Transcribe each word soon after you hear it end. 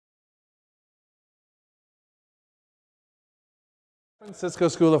Francisco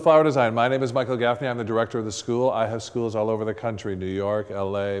School of Flower Design. My name is Michael Gaffney. I'm the director of the school. I have schools all over the country: New York,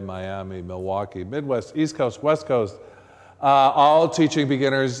 LA, Miami, Milwaukee, Midwest, East Coast, West Coast, all teaching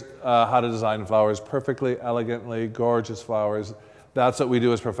beginners how to design flowers perfectly, elegantly, gorgeous flowers. That's what we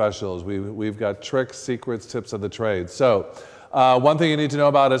do as professionals. We've got tricks, secrets, tips of the trade. So one thing you need to know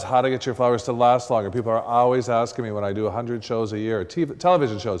about is how to get your flowers to last longer. People are always asking me when I do 100 shows a year,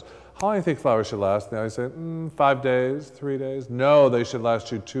 television shows, how long do you think flowers should last? And I say, 5 days, 3 days. No, they should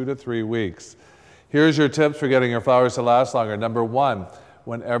last you 2 to 3 weeks. Here's your tips for getting your flowers to last longer. Number one,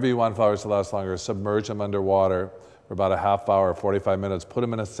 whenever you want flowers to last longer, submerge them underwater for about a half hour, 45 minutes. Put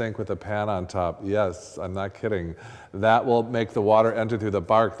them in a sink with a pan on top. Yes, I'm not kidding. That will make the water enter through the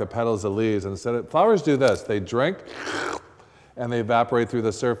bark, the petals, the leaves. Flowers do this. They drink and they evaporate through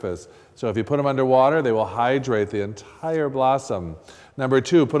the surface. So if you put them underwater, they will hydrate the entire blossom. Number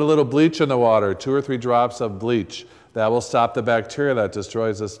two, put a little bleach in the water, 2 or 3 drops of bleach. That will stop the bacteria that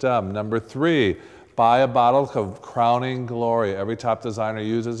destroys the stem. Number three, buy a bottle of Crowning Glory. Every top designer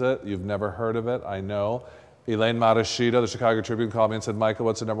uses it. You've never heard of it, I know. Elaine Matashita, the Chicago Tribune, called me and said, Michael,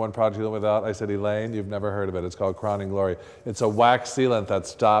 what's the #1 product you live without? I said, Elaine, you've never heard of it. It's called Crowning Glory. It's a wax sealant that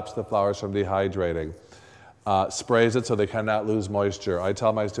stops the flowers from dehydrating. Sprays it so they cannot lose moisture. I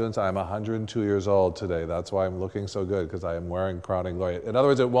tell my students I'm 102 years old today. That's why I'm looking so good, because I am wearing Crowning Glory. In other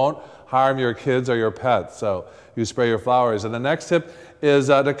words, it won't harm your kids or your pets. So you spray your flowers. And the next tip is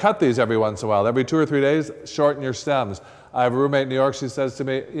to cut these every once in a while. Every 2 or 3 days, shorten your stems. I have a roommate in New York. She says to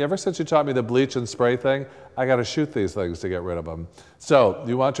me, ever since you taught me the bleach and spray thing, I got to shoot these things to get rid of them. So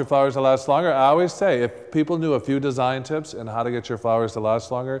you want your flowers to last longer? I always say, if people knew a few design tips and how to get your flowers to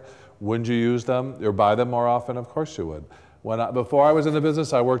last longer, wouldn't you use them or buy them more often? Of course you would. Before I was in the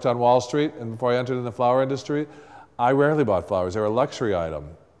business, I worked on Wall Street, and before I entered in the flower industry, I rarely bought flowers. They were a luxury item.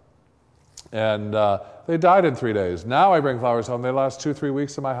 And they died in 3 days. Now I bring flowers home. They last 2 or 3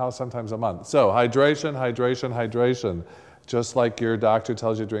 weeks in my house, sometimes a month. So hydration, hydration, hydration. Just like your doctor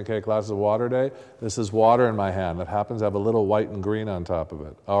tells you to drink 8 glasses of water a day, this is water in my hand. It happens to have a little white and green on top of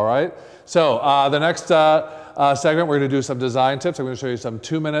it. All right? So the next segment, we're going to do some design tips. I'm going to show you some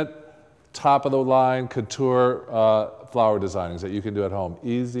 2-minute, top-of-the-line couture flower designs that you can do at home.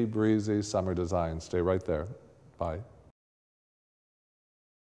 Easy breezy summer designs. Stay right there. Bye.